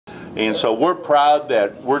And so we're proud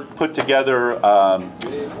that we're put together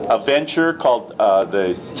a venture called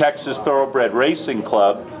the Texas Thoroughbred Racing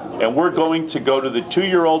Club, and we're going to go to the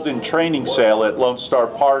 2-year-old in training sale at Lone Star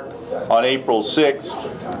Park on April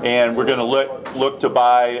 6th, and we're going to look to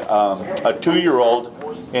buy a 2-year-old.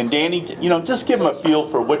 And Danny, you know, just give them a feel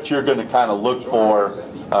for what you're going to kind of look for.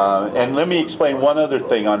 And let me explain one other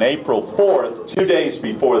thing. On April 4th, 2 days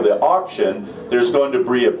before the auction, there's going to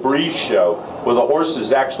be a breeze show where the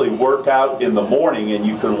horses actually work out in the morning and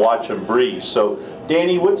you can watch them breeze. So,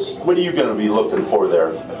 Danny, what are you going to be looking for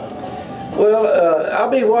there? Well, I'll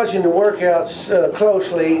be watching the workouts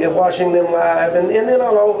closely and watching them live, and then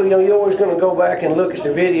I'll, you know, you're always going to go back and look at the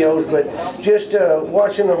videos, but just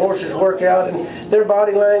watching the horses work out and their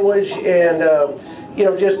body language and you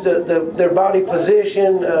know, just their body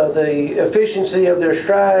position, the efficiency of their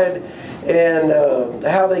stride, and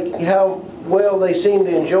how well they seem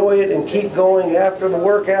to enjoy it and keep going after the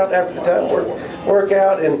workout, after the time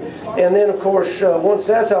workout, and then of course once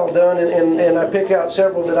that's all done and I pick out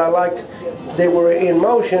several that I liked that were in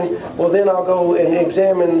motion, well then I'll go and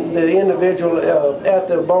examine the individual at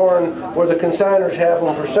the barn where the consigners have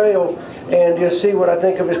them for sale and just see what I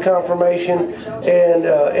think of his conformation,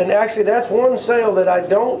 and actually that's one sale that I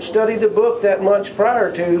don't study the book that much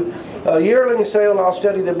prior to. A yearling sale I'll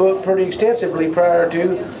study the book pretty extensively prior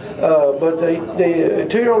to, but the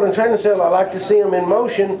 2-year-old in training sale I like to see them in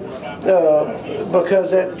motion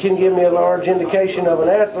because that can give me a large indication of an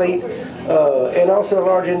athlete and also a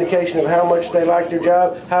large indication of how much they like their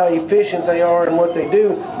job, how efficient they are in what they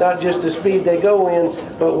do, not just the speed they go in,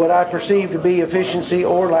 but what I perceive to be efficiency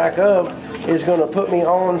or lack of is going to put me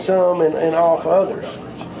on some and off others.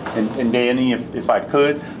 And Danny, if I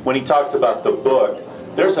could, when he talked about the book,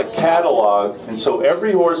 there's a catalog, and so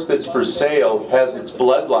every horse that's for sale has its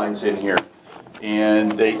bloodlines in here.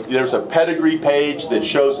 And there's a pedigree page that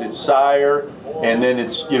shows its sire, and then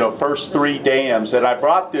it's, you know, first 3 dams. And I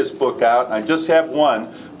brought this book out, and I just have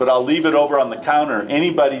one, but I'll leave it over on the counter.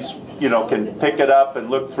 Anybody's, you know, can pick it up and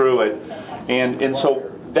look through it. And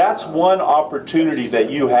so that's one opportunity that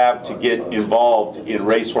you have to get involved in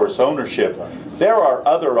racehorse ownership. There are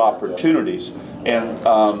other opportunities. And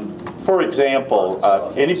for example,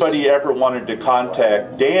 anybody ever wanted to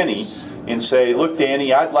contact Danny and say, look,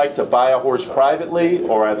 Danny, I'd like to buy a horse privately,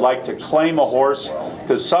 or I'd like to claim a horse,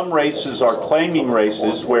 because some races are claiming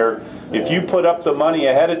races where if you put up the money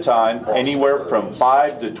ahead of time, anywhere from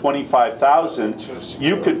 $5,000 to $25,000,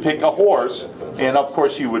 you could pick a horse, and of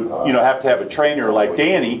course you would, you know, have to have a trainer like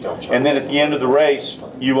Danny, and then at the end of the race,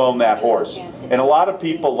 you own that horse. And a lot of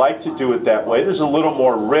people like to do it that way. There's a little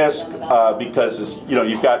more risk because it's, you know,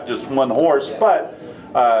 you've got just one horse, but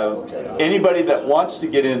anybody that wants to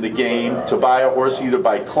get in the game to buy a horse either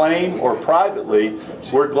by claim or privately,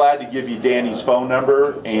 we're glad to give you Danny's phone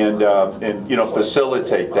number and you know,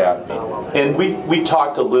 facilitate that. And we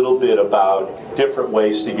talked a little bit about different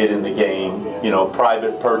ways to get in the game, you know,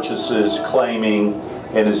 private purchases, claiming,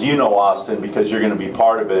 and as you know, Austin, because you're going to be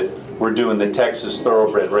part of it, we're doing the Texas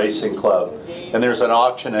Thoroughbred Racing Club. And there's an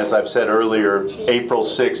auction, as I've said earlier, April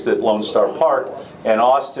 6th at Lone Star Park, and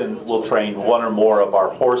Austin will train one or more of our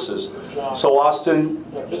horses. So Austin,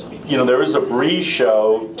 you know, there is a breeze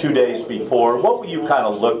show 2 days before. What will you kind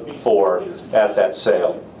of look for at that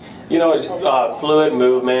sale? You know, fluid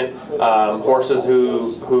movement, horses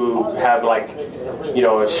who have, like, you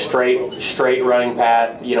know, a straight running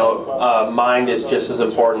path. You know, mind is just as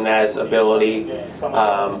important as ability.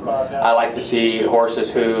 I like to see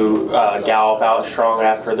horses who gallop out strong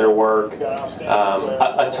after their work.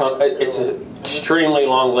 It's an extremely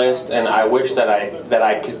long list, and I wish that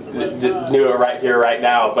I could do it right here, right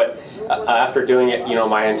now. But after doing it, you know,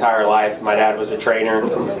 my entire life, my dad was a trainer.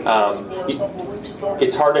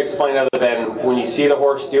 It's hard to explain other than when you see the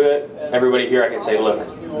horse do it, everybody here I can say, look,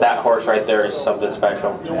 that horse right there is something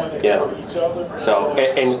special, you know. So,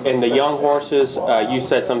 and the young horses, you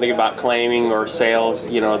said something about claiming or sales.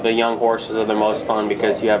 You know, the young horses are the most fun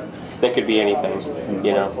because they could be anything,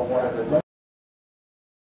 you know.